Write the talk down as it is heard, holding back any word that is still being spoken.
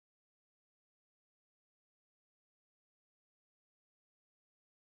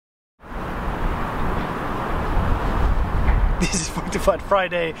This is Fortified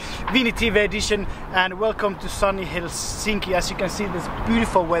Friday, Vini TV edition, and welcome to sunny Helsinki. As you can see, there's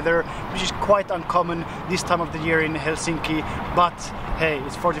beautiful weather, which is quite uncommon this time of the year in Helsinki. But hey,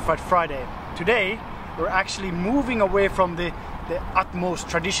 it's Fortified Friday. Today, we're actually moving away from the utmost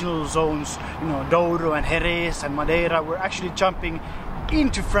traditional zones, you know, Douro and Jerez and Madeira. We're actually jumping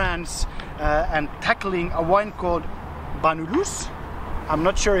into France and tackling a wine called Banyuls. I'm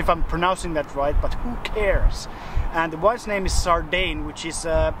not sure if I'm pronouncing that right, but who cares? And the wine's name is Serdane, which is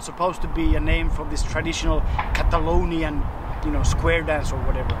supposed to be a name from this traditional Catalonian, you know, square dance or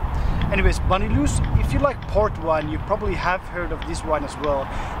whatever. Anyways, Banyuls, if you like port wine, you probably have heard of this wine as well.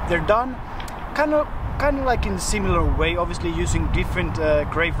 They're done kind of like in a similar way, obviously using different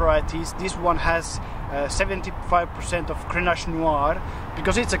grape varieties. This one has 75% of Grenache Noir,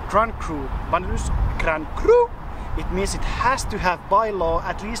 because it's a Grand Cru. Banyuls Grand Cru. It means it has to have, by law,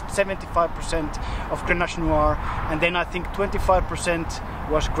 at least 75% of Grenache Noir, and then I think 25%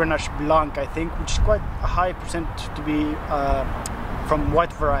 was Grenache Blanc, I think, which is quite a high percent to be from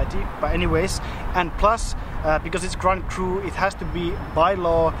white variety. But anyways, and plus, because it's Grand Cru, it has to be, by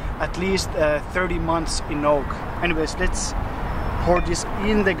law, at least 30 months in oak. Anyways, let's pour this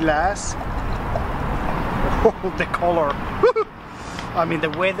in the glass. Oh, the color! I mean, the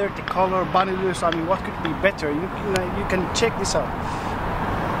weather, the color, Banyuls, I mean, what could be better? You can check this out.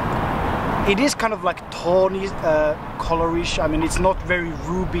 It is kind of like tawny, colorish. I mean, it's not very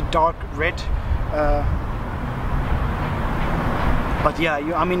ruby, dark red. But yeah,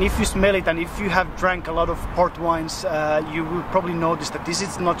 I mean, if you smell it and if you have drank a lot of port wines, you will probably notice that this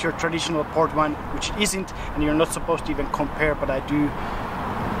is not your traditional port wine, which isn't, and you're not supposed to even compare, but I do.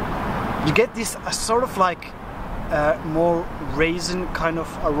 You get this sort of like more raisin kind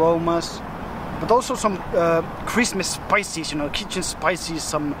of aromas, but also some Christmas spices, you know, kitchen spices.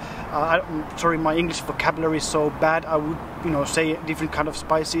 Some I'm sorry, my English vocabulary is so bad. I would, you know, say different kind of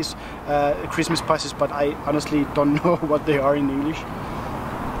spices, Christmas spices, but I honestly don't know what they are in English.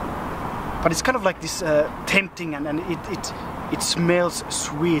 But it's kind of like this tempting, and it smells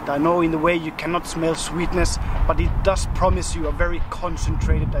sweet. I know in the way you cannot smell sweetness, but it does promise you a very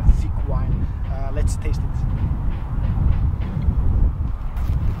concentrated and thick wine. Let's taste it.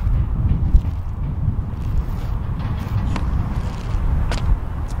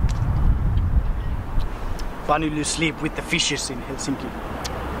 Banyuls sleep with the fishes in Helsinki.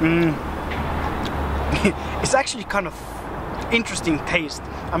 It's actually kind of interesting taste.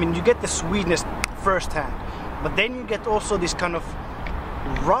 I mean, you get the sweetness firsthand, but then you get also this kind of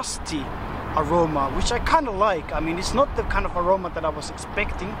rusty aroma, which I kind of like. I mean, it's not the kind of aroma that I was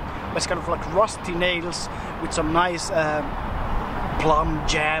expecting, but it's kind of like rusty nails with some nice plum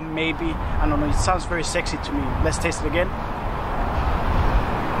jam, maybe. I don't know, it sounds very sexy to me. Let's taste it again.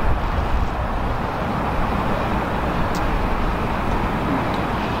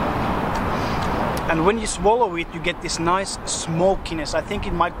 And when you swallow it, you get this nice smokiness. I think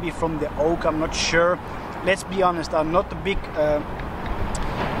it might be from the oak, I'm not sure. Let's be honest, I'm not a big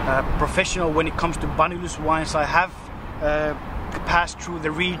professional when it comes to Banyuls wines. I have passed through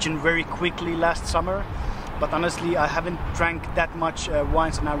the region very quickly last summer, but honestly I haven't drank that much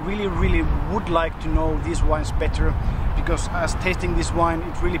wines, and I really would like to know these wines better, because as tasting this wine,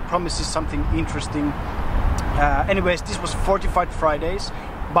 it really promises something interesting. Anyways, this was Fortified Fridays.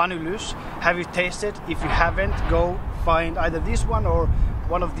 Banyuls. Have you tasted? If you haven't, go find either this one or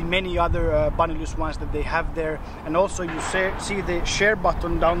one of the many other Banyuls wines that they have there. And also, you see the share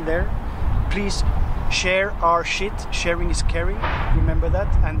button down there. Please share our shit. Sharing is caring. Remember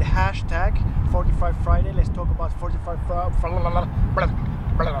that. And the hashtag Fortified Friday. Let's talk about Fortified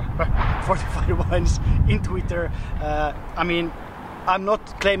wines in Twitter. I mean, I'm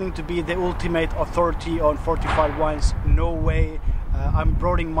not claiming to be the ultimate authority on fortified wines. No way. I'm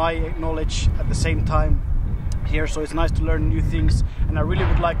broadening my knowledge at the same time here, so it's nice to learn new things, and I really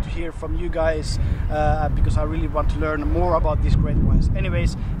would like to hear from you guys, because I really want to learn more about these great wines.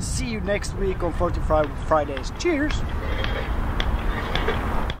 Anyways, see you next week on Fortified Fridays. Cheers!